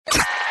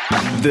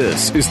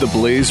This is the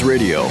Blaze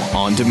Radio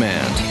on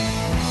demand.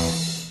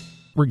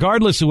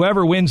 Regardless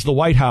whoever wins the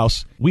White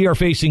House, we are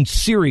facing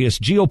serious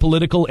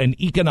geopolitical and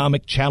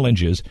economic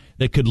challenges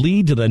that could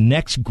lead to the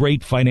next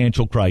great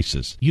financial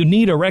crisis. You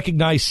need a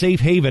recognized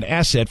safe haven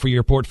asset for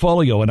your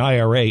portfolio and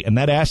IRA, and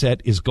that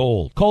asset is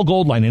gold. Call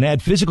Goldline and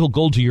add physical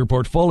gold to your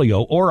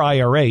portfolio or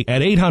IRA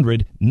at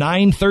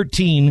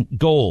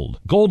 800-913-GOLD.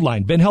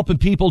 Goldline, been helping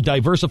people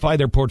diversify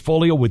their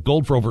portfolio with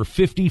gold for over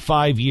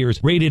 55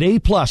 years. Rated A+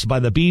 by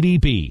the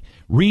BBB.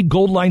 Read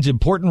Goldline's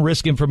important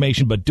risk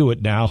information, but do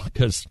it now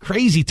because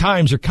crazy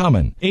times are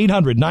coming.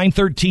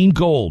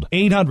 800-913-GOLD.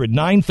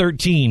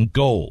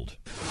 800-913-GOLD.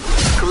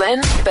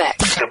 Glenn Beck.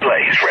 The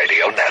Blaze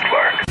Radio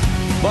Network.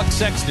 Buck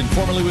Sexton,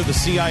 formerly with the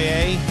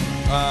CIA,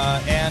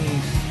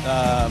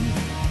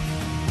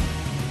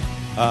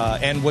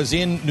 and was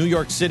in New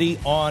York City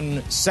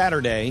on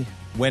Saturday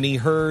when he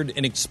heard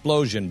an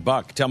explosion.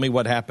 Buck, tell me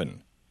what happened.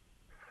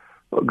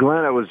 Well,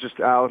 Glenn, I was just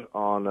out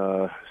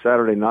on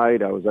Saturday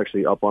night. I was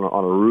actually up on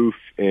a roof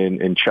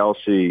in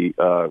Chelsea,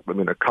 a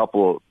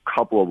couple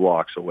of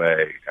blocks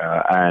away,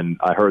 and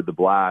I heard the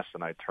blast,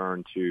 and I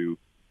turned to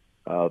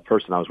the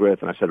person I was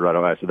with, and I said right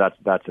away, I said,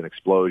 that's an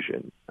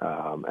explosion.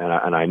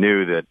 And I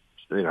knew that,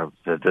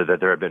 that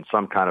there had been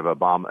some kind of a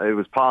bomb. It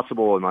was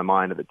possible in my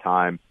mind at the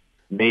time,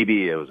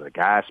 maybe it was a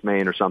gas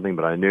main or something,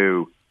 but I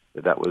knew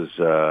that was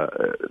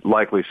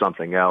likely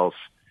something else.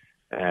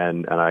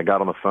 And I got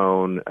on the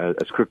phone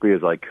as quickly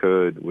as I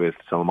could with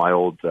some of my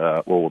old,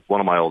 with one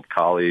of my old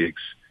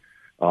colleagues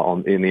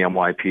in the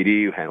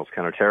NYPD who handles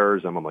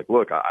counterterrorism. I'm like,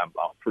 look, I'm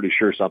pretty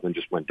sure something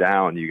just went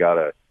down. You got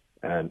to,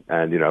 and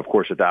of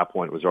course, at that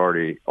point, it was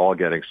already all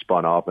getting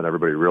spun up, and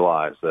everybody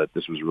realized that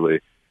this is really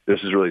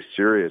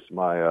serious.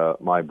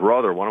 My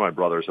brother, one of my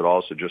brothers, had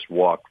also just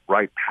walked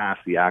right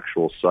past the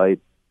actual site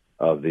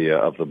of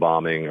the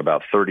bombing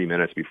about 30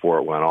 minutes before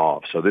it went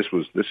off. So this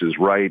is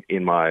right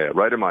in my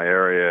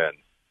area, and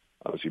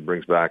obviously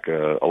brings back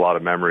a lot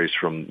of memories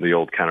from the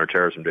old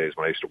counterterrorism days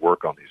when I used to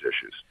work on these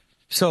issues.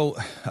 So,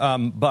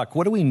 Buck,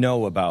 what do we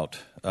know about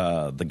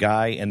the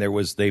guy? And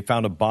they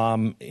found a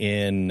bomb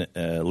in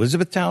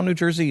Elizabethtown, New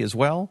Jersey, as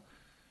well.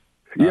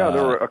 Yeah,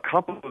 there were a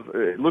couple of.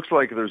 It looks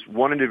like there's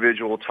one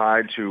individual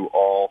tied to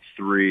all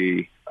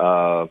three.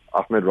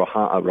 Ahmed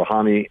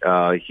Rahami.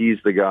 He's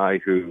the guy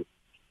who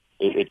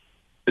is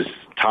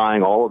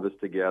tying all of this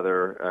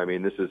together. I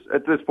mean, this is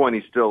at this point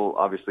he's still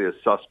obviously a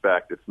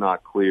suspect. It's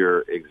not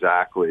clear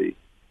exactly.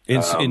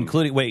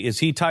 Is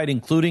he tied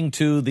including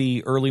to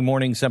the early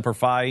morning Semper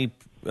Fi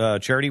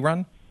charity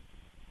run?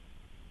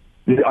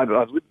 They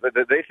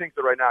think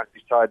that right now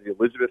he's tied to the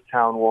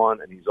Elizabethtown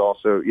one, and he's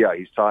also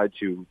he's tied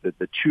to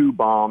the two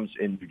bombs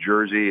in New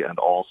Jersey and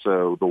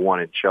also the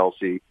one in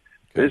Chelsea.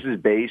 Okay. This is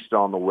based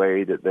on the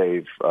way that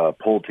they've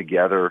pulled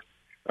together.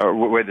 Or the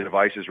way the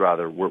devices,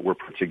 rather, were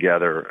put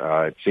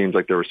together. It seems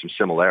like there were some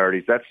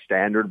similarities. That's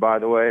standard, by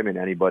the way. I mean,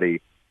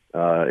 anybody,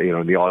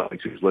 in the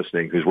audience who's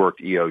listening, who's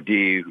worked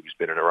EOD, who's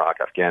been in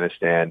Iraq,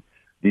 Afghanistan,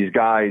 these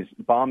guys,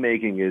 bomb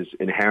making is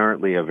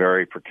inherently a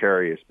very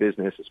precarious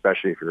business,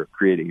 especially if you're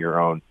creating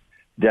your own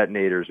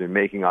detonators and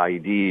making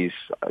IEDs.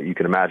 You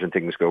can imagine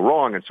things go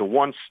wrong. And so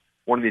once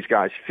one of these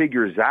guys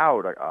figures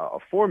out a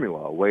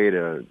formula, a way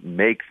to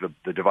make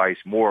the device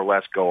more or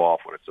less go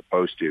off when it's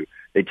supposed to,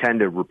 they tend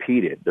to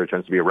repeat it. There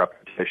tends to be a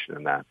repetition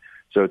in that.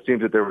 So it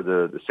seems that there were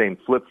the same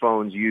flip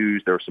phones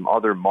used. There were some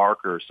other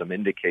markers, some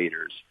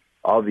indicators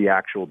of the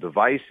actual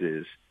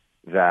devices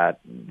that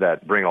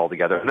bring all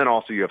together. And then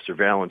also you have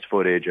surveillance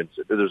footage, and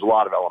so there's a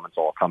lot of elements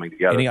all coming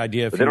together. Any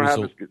idea if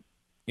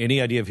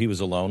he was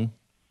alone?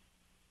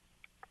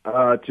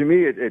 To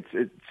me,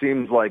 it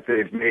seems like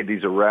they've made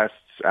these arrests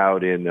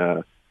out in,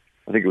 I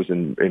think it was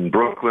in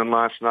Brooklyn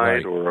last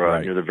night,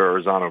 near the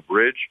Verrazano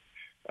Bridge.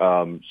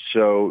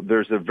 So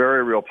there's a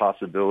very real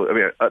possibility. I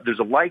mean, there's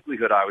a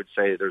likelihood, I would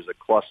say, there's a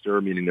cluster,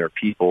 meaning there are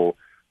people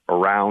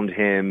around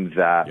him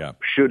that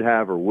should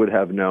have or would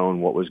have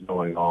known what was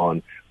going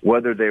on,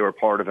 whether they were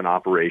part of an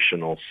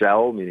operational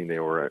cell, meaning they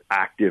were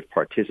active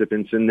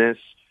participants in this.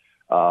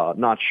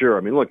 Not sure.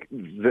 I mean, look,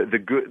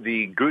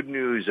 the good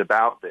news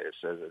about this,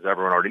 as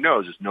everyone already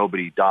knows, is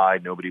nobody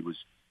died, nobody was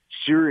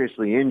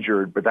seriously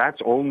injured, but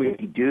that's only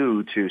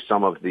due to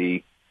some of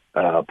the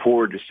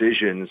poor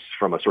decisions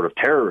from a sort of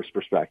terrorist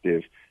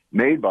perspective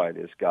made by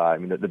this guy. I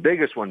mean, the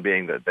biggest one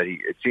being that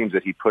it seems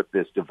that he put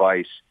this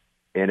device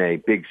in a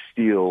big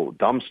steel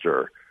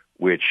dumpster,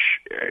 which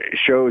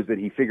shows that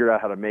he figured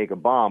out how to make a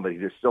bomb, but he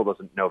just still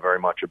doesn't know very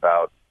much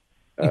about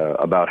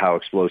how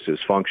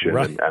explosives function.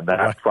 Right. And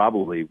that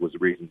probably was the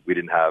reason we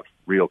didn't have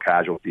real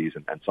casualties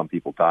and some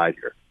people died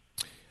here.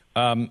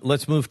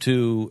 Let's move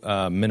to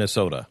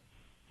Minnesota.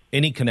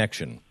 Any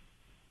connection?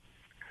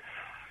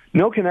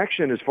 No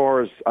connection as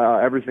far as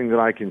everything that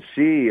I can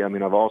see. I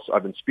mean,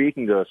 I've been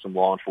speaking to some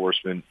law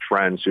enforcement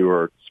friends who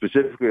are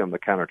specifically on the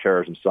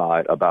counterterrorism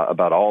side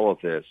about all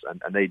of this,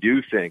 and they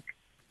do think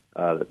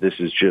that this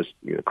is just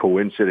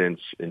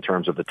coincidence in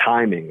terms of the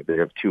timing. They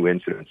have two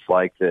incidents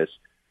like this,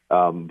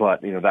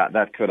 but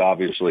that could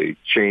obviously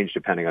change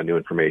depending on new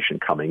information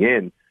coming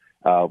in.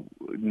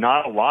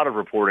 Not a lot of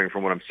reporting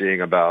from what I'm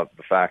seeing about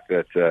the fact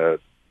that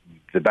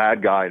the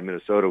bad guy in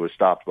Minnesota was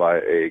stopped by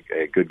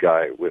a good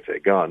guy with a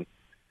gun.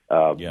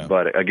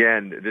 But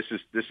again, this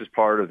is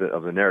part of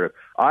the narrative.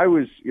 I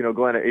was,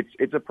 Glenn,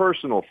 it's a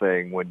personal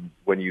thing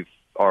when you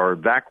are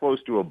that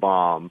close to a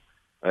bomb.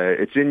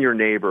 It's in your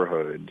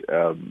neighborhood.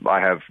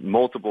 I have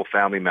multiple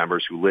family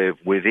members who live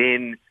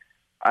within.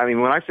 I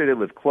mean, when I say they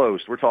live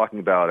close, we're talking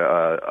about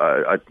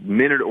a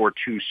minute or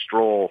two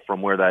stroll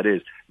from where that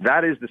is.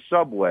 That is the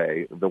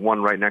subway, the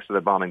one right next to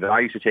the bombing, that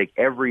I used to take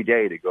every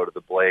day to go to the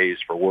Blaze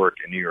for work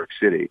in New York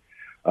City.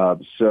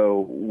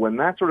 So when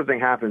that sort of thing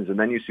happens, and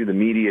then you see the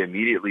media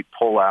immediately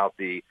pull out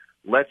the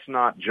let's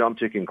not jump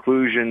to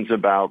conclusions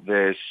about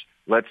this,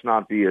 let's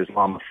not be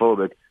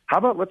Islamophobic. How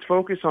about let's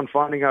focus on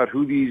finding out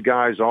who these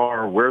guys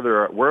are, where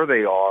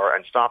they are,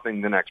 and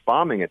stopping the next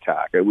bombing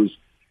attack?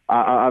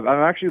 I've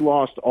actually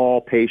lost all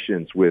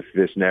patience with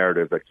this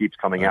narrative that keeps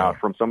coming out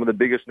from some of the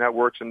biggest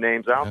networks and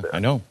names out there. I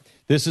know.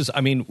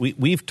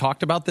 We've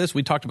talked about this.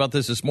 We talked about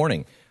this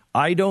morning.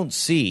 I don't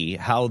see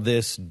how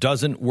this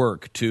doesn't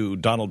work to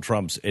Donald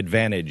Trump's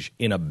advantage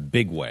in a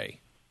big way.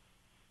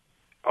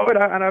 Oh, it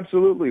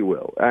absolutely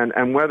will.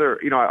 And whether,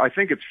 I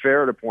think it's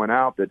fair to point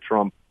out that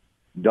Trump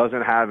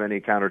doesn't have any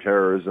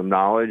counterterrorism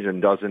knowledge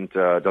and doesn't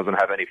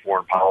have any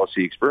foreign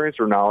policy experience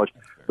or knowledge.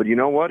 But you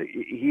know what?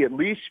 He at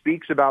least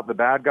speaks about the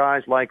bad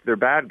guys like they're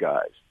bad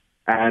guys.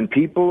 And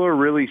people are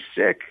really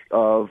sick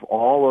of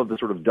all of the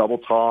sort of double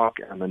talk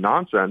and the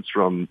nonsense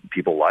from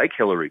people like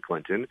Hillary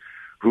Clinton,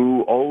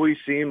 who always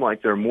seem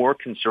like they're more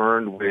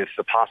concerned with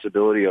the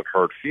possibility of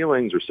hurt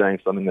feelings or saying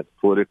something that's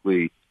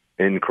politically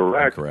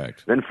incorrect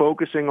than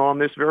focusing on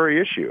this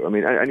very issue. I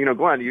mean, and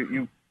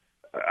Glenn,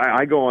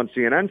 I go on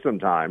CNN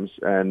sometimes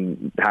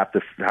and have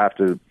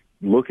to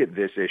look at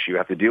this issue,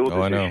 have to deal with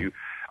this issue.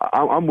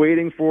 I'm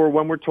waiting for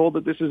when we're told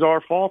that this is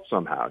our fault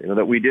somehow,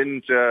 that we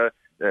didn't,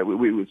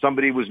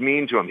 somebody was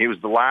mean to him. He was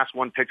the last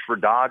one picked for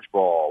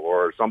dodgeball,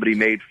 or somebody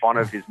made fun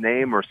of his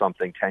name or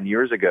something 10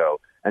 years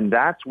ago. And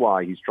that's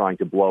why he's trying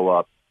to blow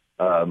up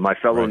my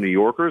fellow New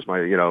Yorkers,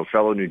 my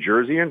fellow New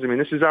Jerseyans. I mean,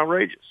 this is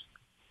outrageous.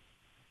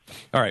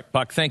 All right,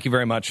 Buck, thank you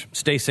very much.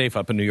 Stay safe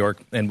up in New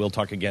York, and we'll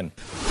talk again.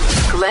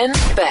 Glenn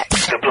Beck,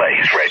 the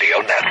Blaze Radio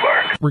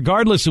Network.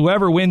 Regardless,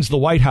 whoever wins the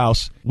White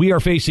House, we are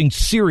facing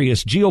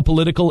serious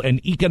geopolitical and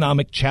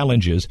economic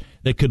challenges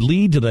that could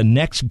lead to the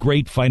next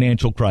great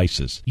financial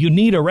crisis. You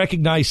need a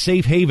recognized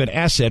safe haven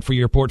asset for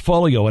your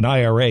portfolio and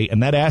IRA,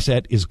 and that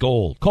asset is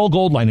gold. Call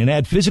Goldline and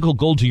add physical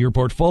gold to your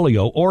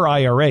portfolio or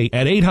IRA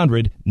at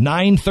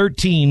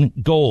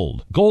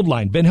 800-913-GOLD.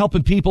 Goldline, been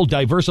helping people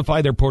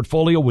diversify their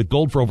portfolio with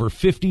gold for over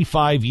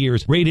 55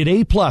 years. Rated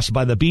A+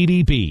 by the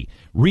BBB.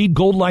 Read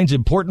Goldline's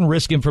important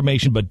risk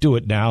information, but do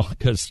it now,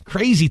 because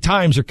crazy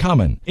times are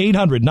coming.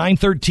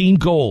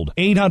 800-913-GOLD.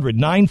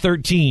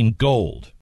 800-913-GOLD.